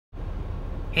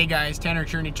Hey guys, Tanner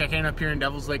Cherney checking in up here in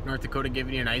Devil's Lake, North Dakota,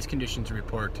 giving you an ice conditions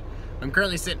report. I'm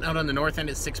currently sitting out on the north end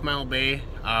at 6 Mile Bay,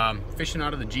 fishing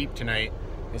out of the Jeep tonight.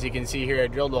 As you can see here, I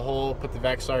drilled a hole, put the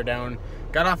Vexlar down,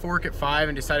 got off work at 5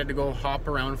 and decided to go hop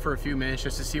around for a few minutes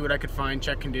just to see what I could find,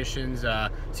 check conditions,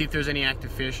 see if there's any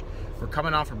active fish. We're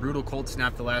coming off a brutal cold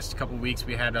snap the last couple weeks.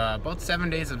 We had about 7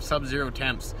 days of sub-zero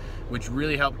temps, which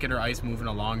really helped get our ice moving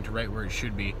along to right where it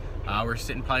should be. We're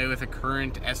sitting probably with a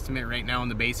current estimate right now in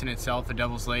the basin itself at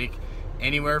Devil's Lake,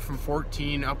 anywhere from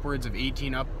 14 upwards of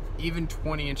 18 up, even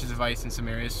 20 inches of ice in some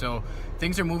areas. So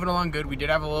things are moving along good. We did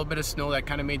have a little bit of snow that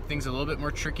kind of made things a little bit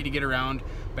more tricky to get around,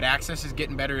 but access is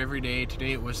getting better every day.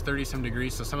 Today it was 30 some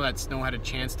degrees, so some of that snow had a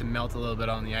chance to melt a little bit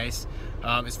on the ice.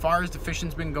 As far as the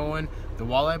fishing's been going, the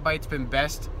walleye bite's been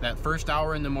best that first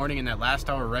hour in the morning and that last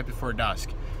hour right before dusk.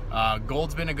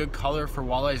 Gold's been a good color for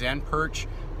walleyes and perch.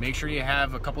 Make sure you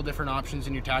have a couple different options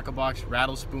in your tackle box: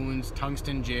 rattle spoons,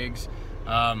 tungsten jigs.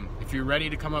 If you're ready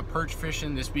to come up perch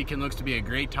fishing, this weekend looks to be a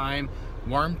great time.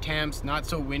 Warm temps, not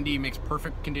so windy, makes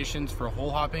perfect conditions for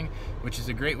hole hopping, which is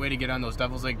a great way to get on those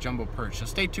Devil's Lake jumbo perch. So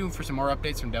stay tuned for some more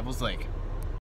updates from Devil's Lake.